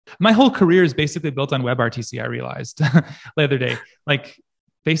My whole career is basically built on WebRTC. I realized the other day, like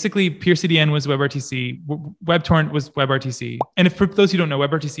basically PeerCDN was WebRTC, WebTorrent was WebRTC. And if for those who don't know,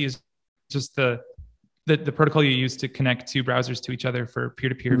 WebRTC is just the protocol you use to connect two browsers to each other for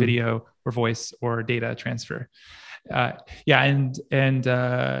peer-to-peer video or voice or data transfer.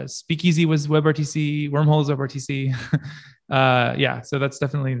 Speakeasy was WebRTC, Wormhole is WebRTC. So that's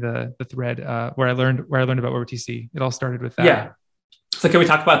definitely the thread where I learned about WebRTC. It all started with that. Yeah. So can we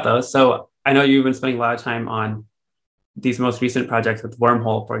talk about those? So I know you've been spending a lot of time on these most recent projects with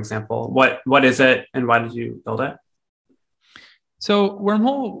Wormhole, for example. What is it and why did you build it? So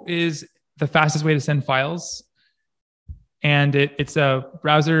Wormhole is the fastest way to send files. And it's a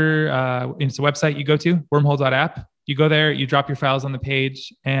browser, it's a website you go to, wormhole.app. You go there, you drop your files on the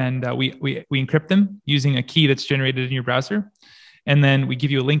page, and we encrypt them using a key that's generated in your browser. And then we give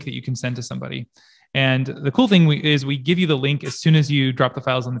you a link that you can send to somebody. And the cool thing is we give you the link as soon as you drop the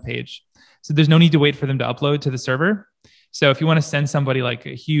files on the page. So there's no need to wait for them to upload to the server. So if you want to send somebody like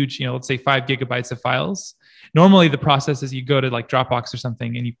a huge, let's say 5 gigabytes of files, normally the process is you go to like Dropbox or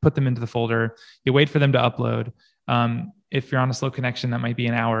something and you put them into the folder, you wait for them to upload. If you're on a slow connection, that might be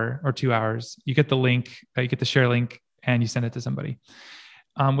an hour or 2 hours. You get the link, you get the share link, and you send it to somebody.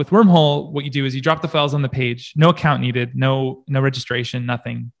 With Wormhole, what you do is you drop the files on the page, no account needed, no registration,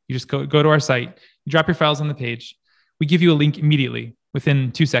 nothing. You just go to our site, you drop your files on the page. We give you a link immediately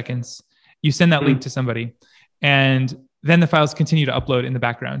within 2 seconds. You send that link to somebody, and then the files continue to upload in the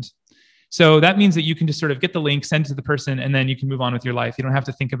background. So that means that you can just sort of get the link, send it to the person, and then you can move on with your life. You don't have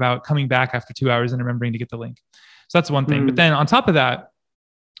to think about coming back after 2 hours and remembering to get the link. So that's one thing. But then on top of that,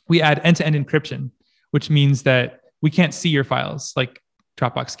 we add end-to-end encryption, which means that we can't see your files like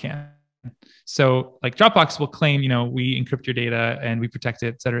Dropbox can. So like Dropbox will claim, we encrypt your data and we protect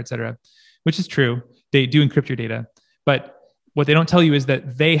it, et cetera, which is true. They do encrypt your data. But what they don't tell you is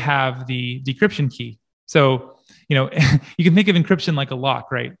that they have the decryption key. So, you can think of encryption like a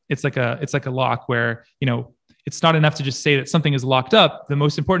lock, right? It's like a lock where, it's not enough to just say that something is locked up. The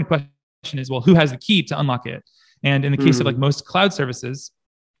most important question is, well, who has the key to unlock it? And in the case of like most cloud services,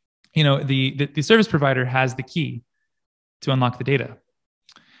 the service provider has the key to unlock the data.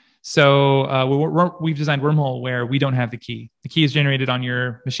 So we've designed Wormhole where we don't have the key. The key is generated on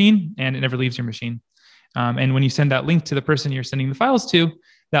your machine and it never leaves your machine. And when you send that link to the person you're sending the files to,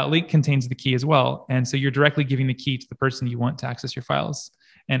 that link contains the key as well. And so you're directly giving the key to the person you want to access your files.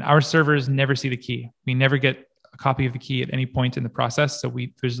 And our servers never see the key. We never get a copy of the key at any point in the process. So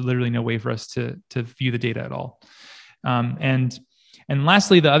there's literally no way for us to view the data at all. And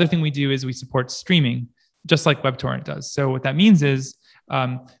lastly, the other thing we do is we support streaming, just like WebTorrent does. So what that means is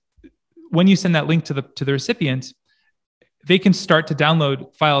when you send that link to the recipient, they can start to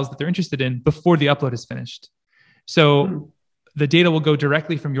download files that they're interested in before the upload is finished. So the data will go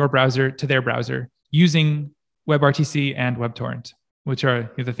directly from your browser to their browser using WebRTC and WebTorrent, which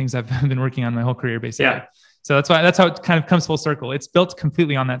are the things I've been working on my whole career, basically. Yeah. So that's how it kind of comes full circle. It's built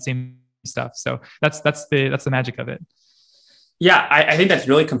completely on that same stuff. So that's the magic of it. Yeah, I think that's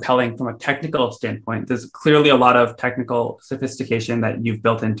really compelling from a technical standpoint. There's clearly a lot of technical sophistication that you've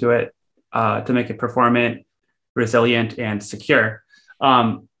built into it to make it performant, resilient, and secure.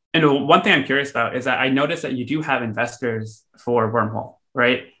 And one thing I'm curious about is that I noticed that you do have investors for Wormhole,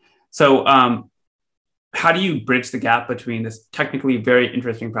 right? So how do you bridge the gap between this technically very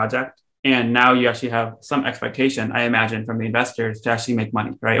interesting project and now you actually have some expectation, I imagine, from the investors to actually make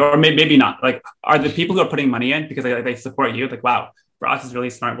money, right? Or maybe not. Like, are the people who are putting money in because they support you, like, wow, Feross is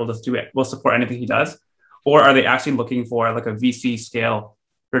really smart, we'll just do it, we'll support anything he does? Or are they actually looking for like a VC scale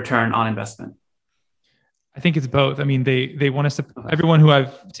return on investment? I think it's both. I mean, they want to everyone who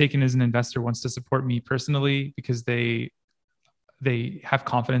I've taken as an investor wants to support me personally because they have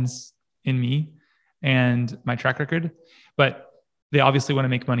confidence in me and my track record, but they obviously want to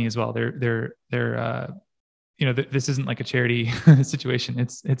make money as well. They're this isn't like a charity situation.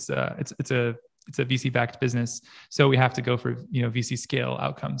 It's a VC backed business. So we have to go for, VC scale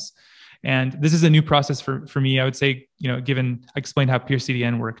outcomes. And this is a new process for me. I would say, given I explained how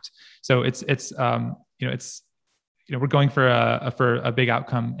PeerCDN worked. So we're going for a big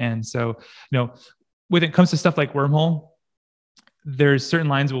outcome. And so, when it comes to stuff like Wormhole, there's certain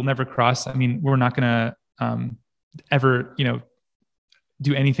lines we'll never cross. I mean, we're not going to ever,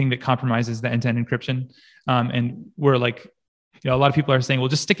 do anything that compromises the end-to-end encryption. And we're like, a lot of people are saying, well,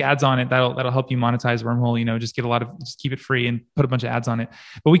 just stick ads on it. That'll help you monetize Wormhole, just keep it free and put a bunch of ads on it.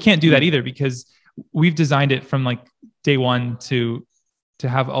 But we can't do that either because we've designed it from like day one to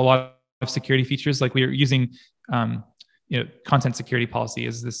have a lot of security features. Like we are using, content security policy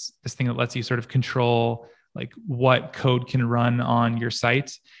is this thing that lets you sort of control like what code can run on your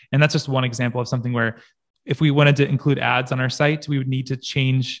site. And that's just one example of something where if we wanted to include ads on our site, we would need to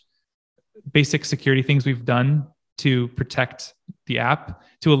change basic security things we've done to protect the app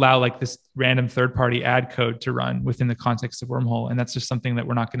to allow like this random third-party ad code to run within the context of Wormhole. And that's just something that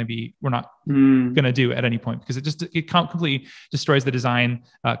we're not going to do at any point, because it completely destroys the design,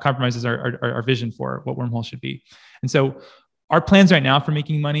 compromises our vision for what Wormhole should be. And so our plans right now for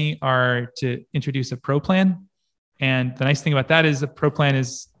making money are to introduce a pro plan. And the nice thing about that is a pro plan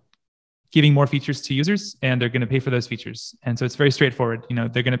is giving more features to users, and they're going to pay for those features. And so it's very straightforward.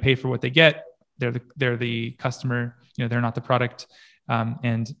 They're going to pay for what they get. They're the customer. They're not the product.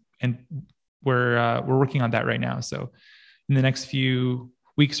 And we're working on that right now. So in the next few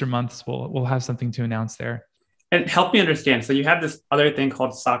weeks or months, we'll have something to announce there. And help me understand. So you have this other thing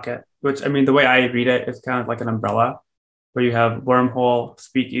called Socket, which, I mean, the way I read it is kind of like an umbrella where you have Wormhole,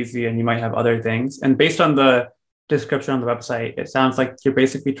 Speakeasy, and you might have other things. And based on the description on the website, it sounds like you're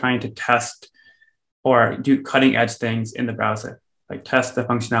basically trying to test or do cutting edge things in the browser, like test the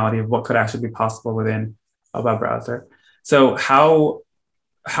functionality of what could actually be possible within a web browser. So how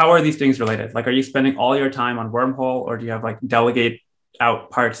are these things related? Like, are you spending all your time on Wormhole, or do you have like delegate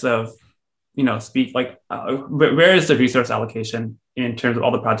out parts of, Speak? Like, where is the resource allocation in terms of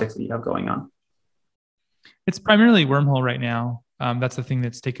all the projects that you have going on? It's primarily Wormhole right now. That's the thing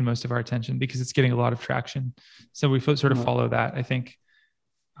that's taken most of our attention because it's getting a lot of traction. So we sort of follow that, I think.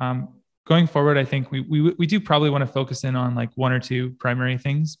 Going forward, I think we do probably want to focus in on like one or two primary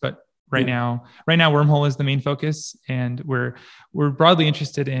things, but right now Wormhole is the main focus, and we're broadly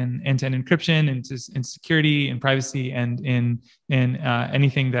interested in end-to-end encryption, in security, in privacy, and in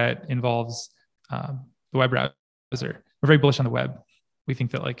anything that involves the web browser. We're very bullish on the web. We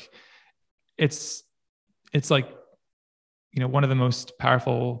think that like it's like one of the most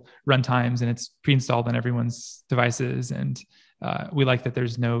powerful runtimes, and it's pre-installed on everyone's devices, and we like that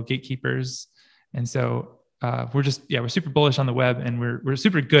there's no gatekeepers. And so we're super bullish on the web, and we're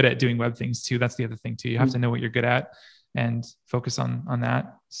super good at doing web things too. That's the other thing too. You have to know what you're good at and focus on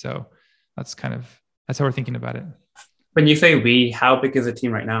that. So that's how we're thinking about it. When you say we, how big is the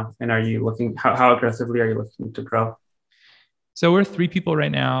team right now? And are you looking, how aggressively are you looking to grow? So we're 3 people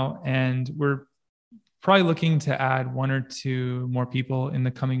right now, and we're probably looking to add 1 or 2 more people in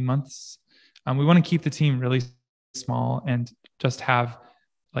the coming months. We want to keep the team really small and just have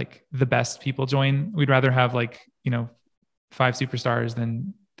like the best people join. We'd rather have 5 superstars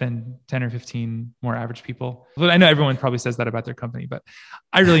than 10 or 15 more average people. But I know everyone probably says that about their company, but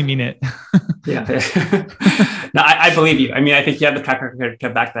I really mean it. Yeah. No, I believe you. I mean, I think you have the track record to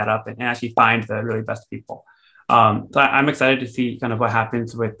back that up and actually find the really best people. So I'm excited to see kind of what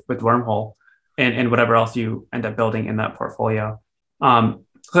happens with Wormhole and whatever else you end up building in that portfolio. Kind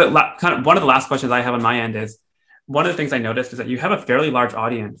of one of the last questions I have on my end is, one of the things I noticed is that you have a fairly large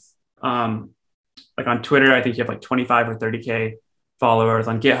audience. Like on Twitter, I think you have like 25 or 30K followers.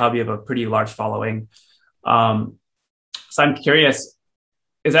 On GitHub, you have a pretty large following. So I'm curious,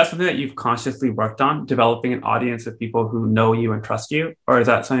 is that something that you've consciously worked on, developing an audience of people who know you and trust you? Or is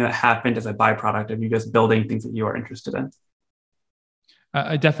that something that happened as a byproduct of you just building things that you are interested in?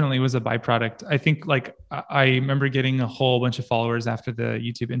 It definitely was a byproduct. I think I remember getting a whole bunch of followers after the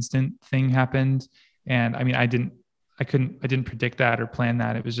YouTube Instant thing happened. And I mean, I didn't predict that or plan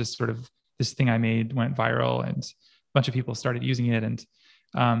that. It was just sort of this thing I made went viral, and a bunch of people started using it. And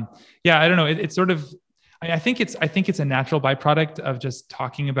I don't know. It's sort of, I think it's a natural byproduct of just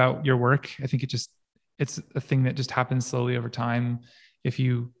talking about your work. I think it's a thing that just happens slowly over time. If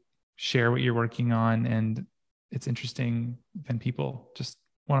you share what you're working on and it's interesting, then people just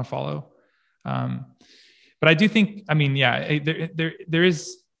want to follow. But I do think, I mean, there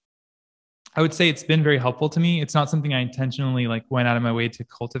is, I would say it's been very helpful to me. It's not something I intentionally went out of my way to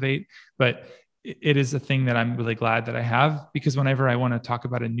cultivate, but it is a thing that I'm really glad that I have, because whenever I want to talk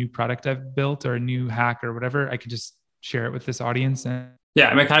about a new product I've built or a new hack or whatever, I can just share it with this audience. And yeah,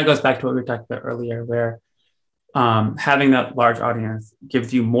 I mean, it kind of goes back to what we talked about earlier, where having that large audience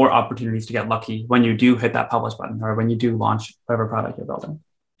gives you more opportunities to get lucky when you do hit that publish button or when you do launch whatever product you're building.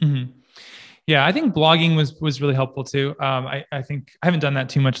 Mm-hmm. Yeah, I think blogging was really helpful too. I think I haven't done that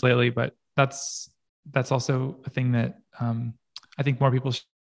too much lately, but that's also a thing that I think more people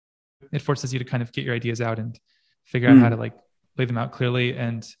it forces you to kind of get your ideas out and figure out how to lay them out clearly,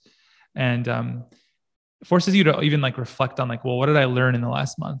 and forces you to even reflect on well, what did I learn in the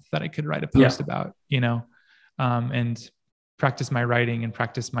last month that I could write a post about, and practice my writing and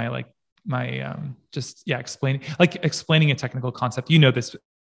practice my explaining a technical concept. This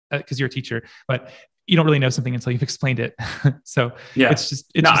because you're a teacher, but you don't really know something until you've explained it. So yeah, it's just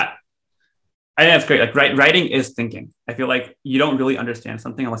I think that's great. Like writing is thinking. I feel like you don't really understand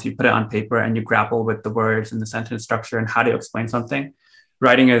something unless you put it on paper and you grapple with the words and the sentence structure and how to explain something.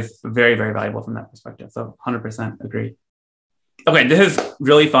 Writing is very, very valuable from that perspective. So 100% agree. Okay, this is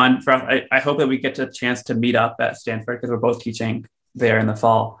really fun. I hope that we get a chance to meet up at Stanford because we're both teaching there in the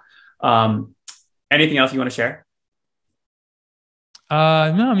fall. Anything else you want to share? No,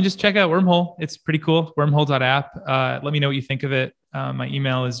 I mean, just check out Wormhole. It's pretty cool. Wormhole.app. Let me know what you think of it. My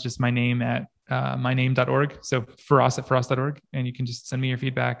email is just my name at myname.org. So Feross at Feross.org. And you can just send me your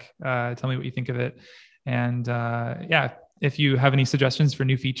feedback. Tell me what you think of it. And yeah, if you have any suggestions for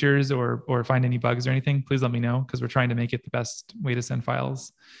new features or find any bugs or anything, please let me know because we're trying to make it the best way to send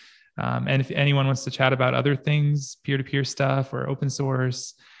files. And if anyone wants to chat about other things, peer-to-peer stuff or open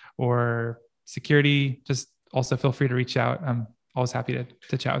source or security, just also feel free to reach out. I'm always happy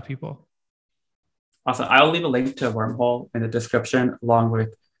to chat with people. Awesome. I'll leave a link to Wormhole in the description along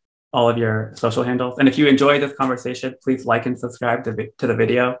with all of your social handles. And if you enjoyed this conversation, please like and subscribe to the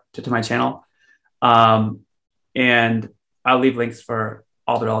video, to my channel. And I'll leave links for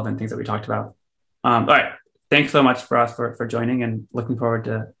all the relevant things that we talked about. All right. Thanks so much for joining and looking forward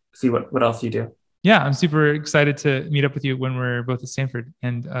to see what else you do. Yeah, I'm super excited to meet up with you when we're both at Stanford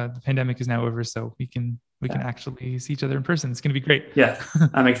and the pandemic is now over. So we can actually see each other in person. It's going to be great. Yeah,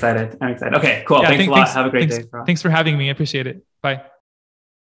 I'm excited. Okay, cool. Yeah, thanks a lot. Have a great day. Thanks for having me. I appreciate it. Bye.